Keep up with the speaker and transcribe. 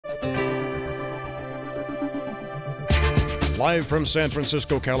Live from San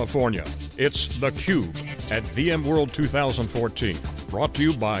Francisco, California, it's theCUBE at VMworld 2014. Brought to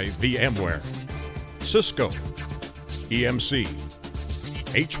you by VMware, Cisco, EMC,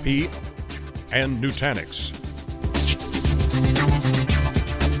 HP, and Nutanix.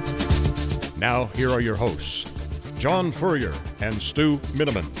 Now, here are your hosts, John Furrier and Stu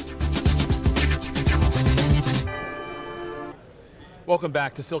Miniman. Welcome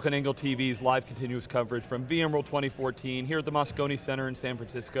back to SiliconANGLE TV's live continuous coverage from VMworld 2014 here at the Moscone Center in San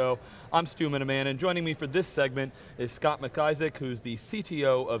Francisco. I'm Stu Miniman, and joining me for this segment is Scott McIsaac, who's the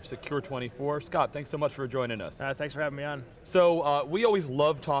CTO of Secure24. Scott, thanks so much for joining us. Thanks for having me on. So we always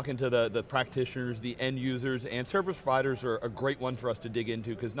love talking to the practitioners, the end users, and service providers are a great one for us to dig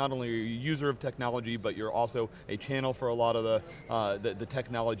into because not only are you a user of technology, but you're also a channel for a lot of the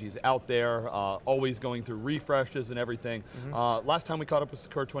technologies out there, always going through refreshes and everything. Last time we caught up with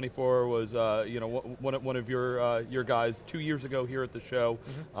Secure24 was one of your guys 2 years ago here at the show.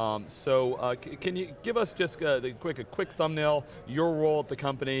 Can you give us just a quick thumbnail, your role at the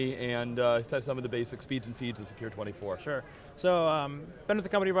company, and some of the basic speeds and feeds of Secure24? Sure. So been with the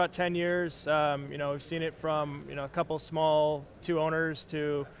company about 10 years. We've seen it from a couple small, 2 owners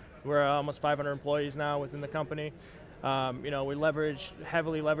to we're almost 500 employees now within the company. We heavily leverage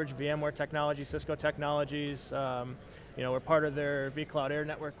VMware technology, Cisco technologies. We're part of their vCloud Air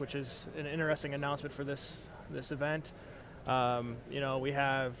network, which is an interesting announcement for this event.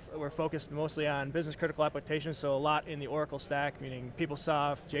 We're focused mostly on business critical applications, so a lot in the Oracle stack, meaning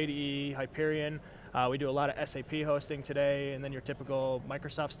PeopleSoft, JDE, Hyperion. We do a lot of SAP hosting today, and then your typical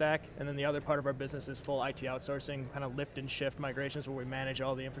Microsoft stack. And then the other part of our business is full IT outsourcing, kind of lift and shift migrations where we manage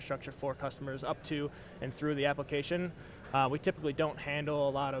all the infrastructure for customers up to and through the application. We typically don't handle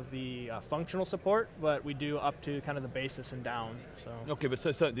a lot of the functional support, but we do up to kind of the basis and down. So. Okay, but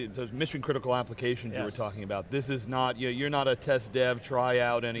so those mission critical applications you were Yes. talking about, this is not, you're not a test dev, try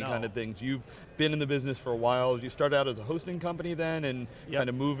out any kind of things. You've been in the business for a while. You started out as a hosting company then and kind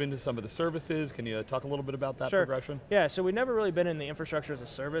of move into some of the services. Can you talk a little bit about that progression? Yeah, so we've never really been in the infrastructure as a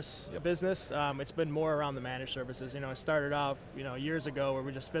service business. It's been more around the managed services. It started off years ago where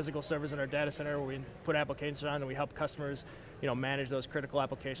we just physical servers in our data center where we put applications on and we help customers manage those critical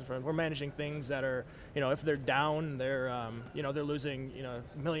applications for them. We're managing things that are, if they're down, they're losing,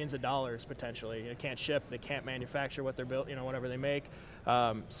 millions of dollars potentially. They can't ship, they can't manufacture what they're built, whatever they make.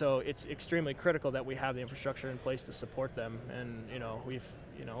 So it's extremely critical that we have the infrastructure in place to support them. And we've,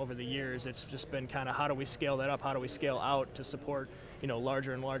 over the years, it's just been kind of how do we scale that up? How do we scale out to support,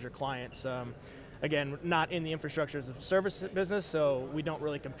 larger and larger clients? Again, not in the infrastructure as a service business, so we don't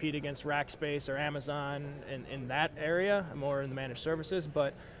really compete against Rackspace or Amazon in that area, more in the managed services,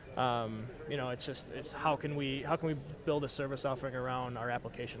 but it's how can we build a service offering around our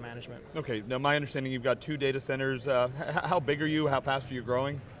application management. Okay, now my understanding you've got 2 data centers. How big are you? How fast are you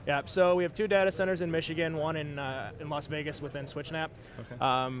growing? Yeah, so we have 2 data centers in Michigan, one in Las Vegas within SwitchNap.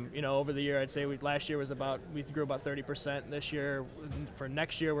 Okay. Over the year, I'd say last year we grew about 30%. This year, for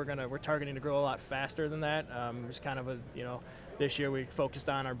next year, we're targeting to grow a lot faster than that. It's kind of this year we focused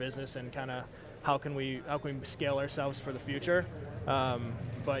on our business and kind of how can we scale ourselves for the future.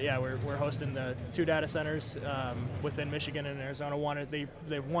 But yeah, we're hosting the 2 data centers within Michigan and Arizona. One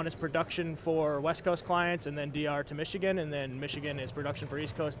is production for West Coast clients, and then DR to Michigan, and then Michigan is production for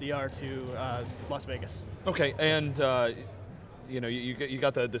East Coast, DR to Las Vegas. Okay, and you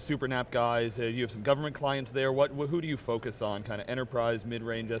got the SuperNAP guys. You have some government clients there. Who do you focus on? Kind of enterprise,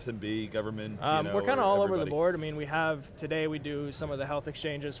 mid-range, SMB, government. We're kind of all over the board. I mean, today we do some of the health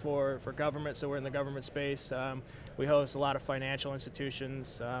exchanges for government, so we're in the government space. We host a lot of financial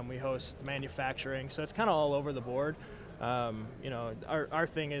institutions. We host manufacturing, so it's kind of all over the board. Our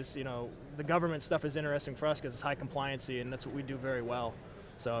thing is, the government stuff is interesting for us because it's high compliancy, and that's what we do very well.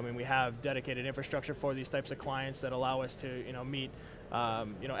 So I mean, we have dedicated infrastructure for these types of clients that allow us to meet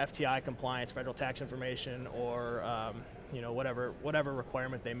FTI compliance, federal tax information, or whatever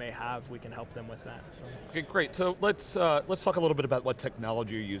requirement they may have, we can help them with that. So. Okay, great. So let's talk a little bit about what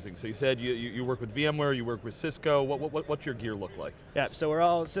technology you're using. So you said you work with VMware, you work with Cisco. What's your gear look like? Yeah, so we're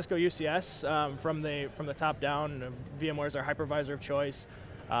all Cisco UCS from the top down. VMware is our hypervisor of choice.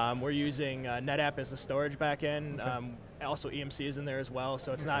 We're using NetApp as the storage backend. Okay. Also EMC is in there as well,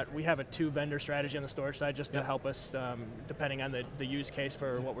 so it's not, we have a 2-vendor strategy on the storage side just to help us depending on the use case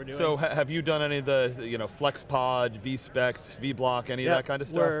for what we're doing. So have you done any of the FlexPod, vSpecs, vBlock, any of that kind of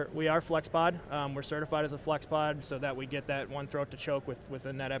stuff? We are FlexPod. We're certified as a FlexPod so that we get that one throat to choke with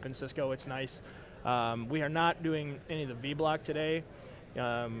the NetApp and Cisco. It's nice. We are not doing any of the vBlock today.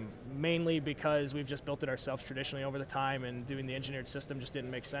 Mainly because we've just built it ourselves traditionally over the time, and doing the engineered system just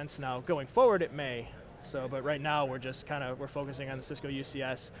didn't make sense. Now, going forward, it may. So, but right now we're just we're focusing on the Cisco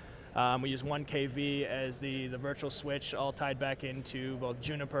UCS. We use 1 kV as the virtual switch, all tied back into both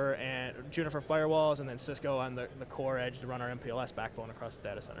Juniper firewalls, and then Cisco on the core edge to run our MPLS backbone across the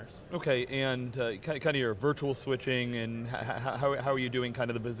data centers. Okay, and kind of your virtual switching, and how are you doing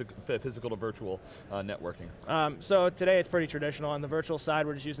kind of the physical to virtual networking? So today it's pretty traditional. On the virtual side,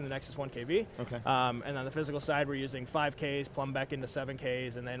 we're just using the Nexus 1 kV. Okay. And on the physical side, we're using 5Ks, plumb back into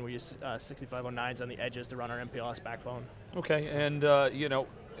 7Ks, and then we use 6509s on the edges to run our MPLS backbone. Okay, and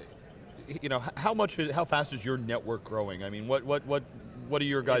how fast is your network growing? I mean, what are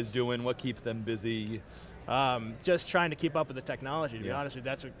your guys doing? What keeps them busy? Just trying to keep up with the technology, to be honest with you.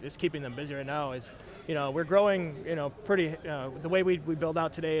 That's what's keeping them busy right now. We're growing, pretty, the way we build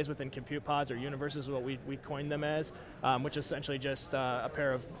out today is within compute pods or universes, what we coined them as, which is essentially just a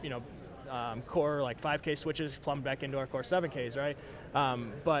pair of, core like 5K switches plumbed back into our core 7Ks, right?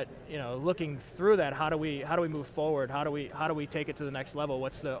 But looking through that, how do we move forward? How do we take it to the next level?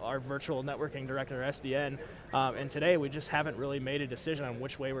 What's our virtual networking director, SDN? And today we just haven't really made a decision on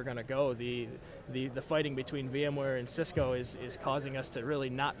which way we're going to go. The fighting between VMware and Cisco is causing us to really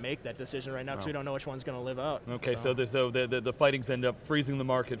not make that decision right now because we don't know which one's going to live out. Okay, so the fightings end up freezing the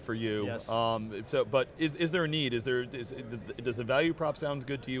market for you. Yes. But is there a need? Does the value prop sound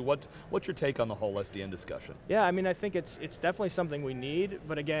good to you? What's your take on the whole SDN discussion? Yeah, I mean, I think it's definitely something we need,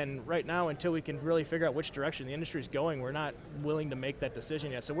 but again, right now, until we can really figure out which direction the industry is going, we're not willing to make that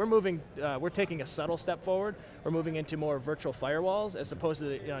decision yet. So we're taking a subtle step forward. We're moving into more virtual firewalls as opposed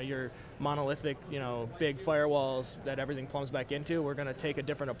to your monolithic, big firewalls that everything plumbs back into. We're going to take a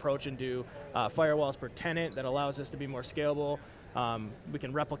different approach and do firewalls per tenant that allows us to be more scalable. We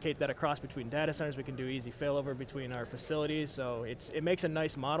can replicate that across between data centers. We can do easy failover between our facilities. So it makes a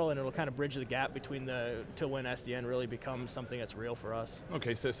nice model, and it'll kind of bridge the gap between to when SDN really becomes something that's real for us.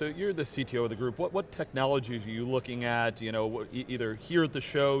 Okay, so you're the CTO of the group. What technologies are you looking at? Either here at the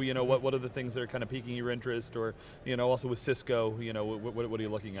show. What are the things that are kind of piquing your interest, or also with Cisco. What are you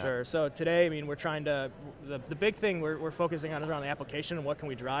looking at? Sure. So today, I mean, we're trying to the big thing we're focusing on is around the application and what can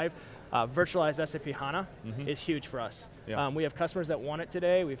we drive. Virtualized SAP HANA is huge for us. Yeah. We have customers that want it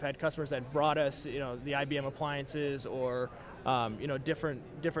today. We've had customers that brought us, the IBM appliances or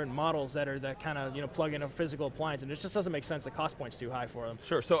different models that are that kind of plug in a physical appliance, and it just doesn't make sense. The cost point's too high for them.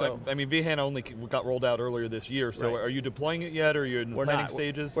 Sure. So I mean, vHANA only got rolled out earlier this year. So are you deploying it yet, or are you in the planning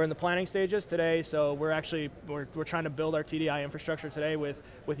stages? We're in the planning stages today. So we're trying to build our TDI infrastructure today with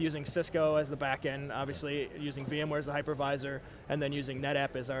using Cisco as the back end, obviously using VMware as the hypervisor, and then using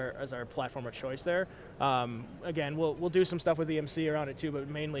NetApp as our platform of choice there. Again, we'll do some stuff with EMC around it too, but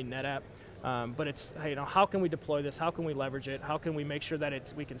mainly NetApp. But it's, how can we deploy this? How can we leverage it? How can we make sure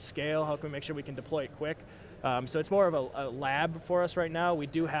that we can scale? How can we make sure we can deploy it quick? So it's more of a lab for us right now. We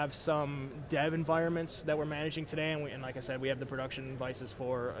do have some dev environments that we're managing today, and like I said, we have the production devices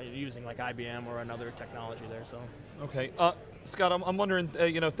for using like IBM or another technology there. So. Okay, Scott, I'm wondering,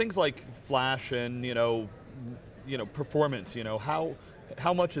 things like flash and performance.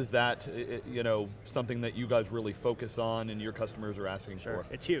 How much is that, something that you guys really focus on and your customers are asking for?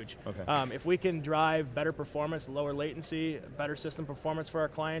 It's huge. Okay. If we can drive better performance, lower latency, better system performance for our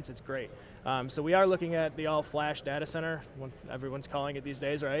clients, it's great. So we are looking at the all-flash data center, what everyone's calling it these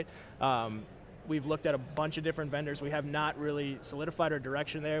days, right? We've looked at a bunch of different vendors. We have not really solidified our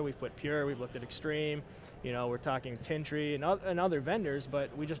direction there. We've put Pure, we've looked at Extreme, we're talking Tintry and other vendors,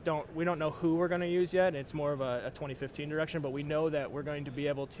 but we don't know who we're going to use yet. It's more of a 2015 direction, but we know that we're going to be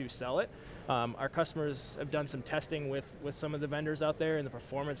able to sell it. Our customers have done some testing with some of the vendors out there, and the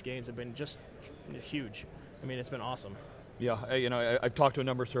performance gains have been just huge. I mean, it's been awesome. Yeah, I've talked to a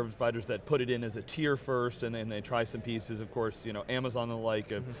number of service providers that put it in as a tier first, and then they try some pieces. Of course, Amazon and the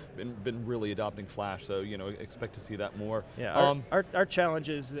like have been really adopting Flash, so expect to see that more. Yeah, our challenge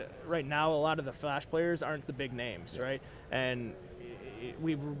is that right now a lot of the Flash players aren't the big names, right? And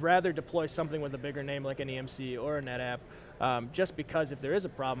we'd rather deploy something with a bigger name like an EMC or a NetApp, just because if there is a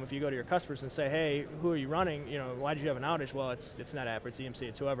problem, if you go to your customers and say, hey, who are you running? Why did you have an outage? Well, it's NetApp, it's EMC,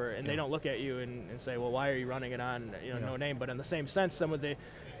 it's whoever, and they don't look at you and say, well, why are you running it on no name? But in the same sense, some of the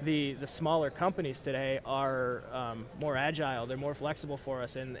smaller companies today are more agile, they're more flexible for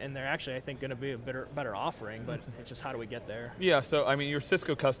us, and they're actually, I think, going to be a better offering, but it's just how do we get there? Yeah, so I mean, your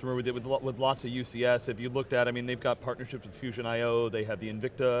Cisco customer with lots of UCS, if you looked at, I mean, they've got partnerships with Fusion.io, they have the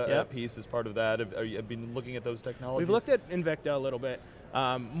Invicta piece as part of that. Have you been looking at those technologies? We've looked at Invicta a little bit.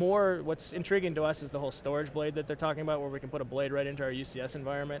 What's intriguing to us is the whole storage blade that they're talking about, where we can put a blade right into our UCS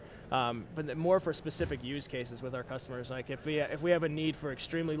environment, but more for specific use cases with our customers. Like if we have a need for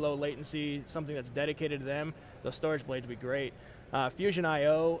extremely low latency, something that's dedicated to them, the storage blades would be great. Fusion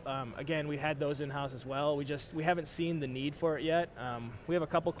IO, again, we had those in-house as well. We haven't seen the need for it yet. We have a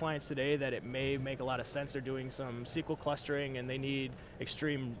couple clients today that it may make a lot of sense. They're doing some SQL clustering and they need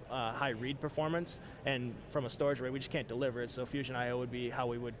extreme high read performance. And from a storage array, we just can't deliver it. So Fusion IO would be how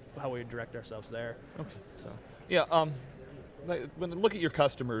we would direct ourselves there. Okay. So. Yeah. When I look at your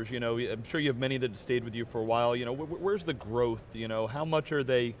customers, I'm sure you have many that stayed with you for a while. Where's the growth? How much are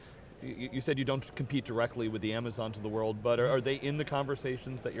they? You said you don't compete directly with the Amazons of the world, but are they in the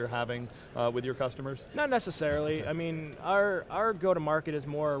conversations that you're having with your customers? Not necessarily. Okay. I mean, our go-to-market is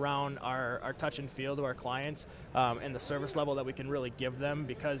more around our touch and feel to our clients and the service level that we can really give them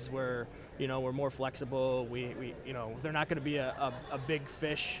because we're more flexible. They're not going to be a big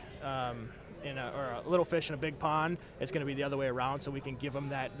fish. Or a little fish in a big pond. It's going to be the other way around, so we can give them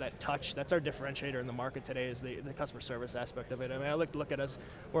that touch. That's our differentiator in the market today, is the customer service aspect of it. I mean, I look at us,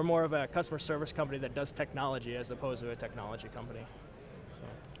 we're more of a customer service company that does technology as opposed to a technology company.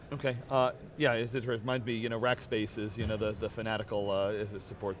 So. Okay, yeah, it reminds me, Rackspace is, the fanatical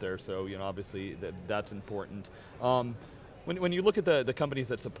support there, so, obviously that's important. When you look at the companies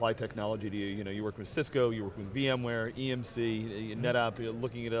that supply technology to you, you work with Cisco, you work with VMware, EMC, NetApp, you're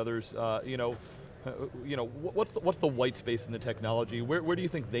looking at others, what's the white space in the technology? Where do you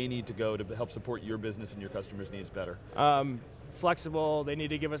think they need to go to help support your business and your customers' needs better? Flexible, they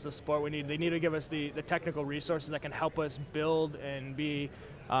need to give us the support they need to give us the technical resources that can help us build and be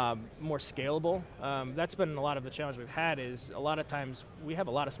more scalable. That's been a lot of the challenge we've had. Is a lot of times we have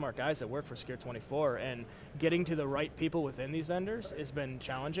a lot of smart guys that work for Secure24, and getting to the right people within these vendors has been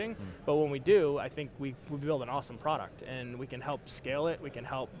challenging. But when we do, I think we build an awesome product, and we can help scale it. We can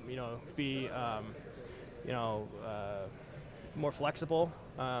help be more flexible.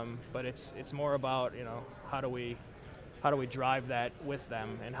 But it's more about how do we drive that with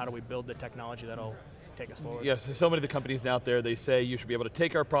them, and how do we build the technology that'll take us forward? Yes, so many of the companies out there, they say you should be able to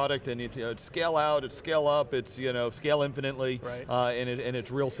take our product and it's scale out, it's scale up, it's scale infinitely, right. And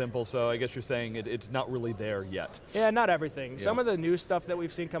it's real simple. So I guess you're saying it's not really there yet. Yeah, not everything. Yeah. Some of the new stuff that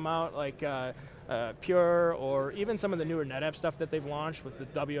we've seen come out, like Pure, or even some of the newer NetApp stuff that they've launched with the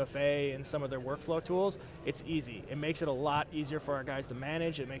WFA and some of their workflow tools, it's easy. It makes it a lot easier for our guys to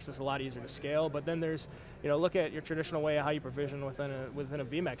manage. It makes us a lot easier to scale. But then there's, look at your traditional way of how you provision within a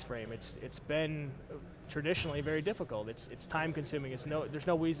VMX frame. It's been traditionally very difficult. It's time consuming. There's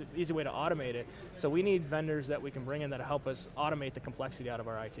no easy way to automate it. So we need vendors that we can bring in that help us automate the complexity out of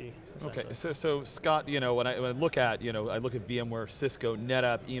our IT. Okay, so Scott, when I look at VMware, Cisco,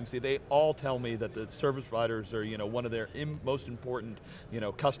 NetApp, EMC, they all tell me that the service providers are one of their most important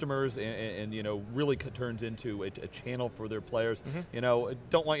customers, and really turns into a channel for their players.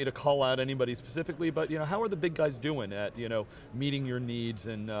 Don't want you to call out anybody specifically, but how are the big guys doing at meeting your needs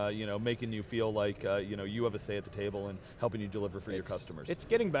and making you feel like you have a say at the table and helping you deliver for your customers? It's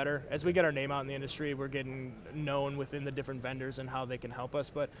getting better. As we get our name out in the industry, we're getting known within the different vendors and how they can help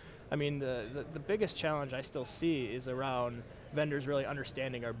us. But I mean, the biggest challenge I still see is around vendors really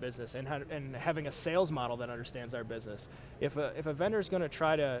understanding our business and having a sales model that understands our business. If a vendor is going to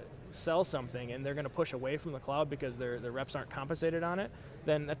try to sell something and they're going to push away from the cloud because their reps aren't compensated on it,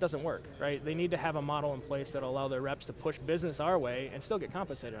 then that doesn't work, right? They need to have a model in place that'll allow their reps to push business our way and still get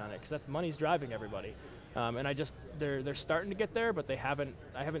compensated on it, because that money's driving everybody. And they're starting to get there, but I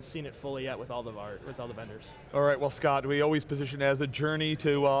haven't seen it fully yet with all the vendors. All right, well, Scott, we always position it as a journey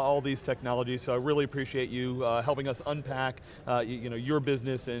to all these technologies, so I really appreciate you helping us unpack your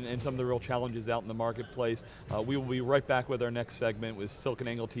business and some of the real challenges out in the marketplace. We will be right back with our next segment with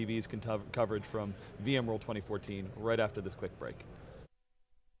SiliconANGLE TV's coverage from VMworld 2014 right after this quick break.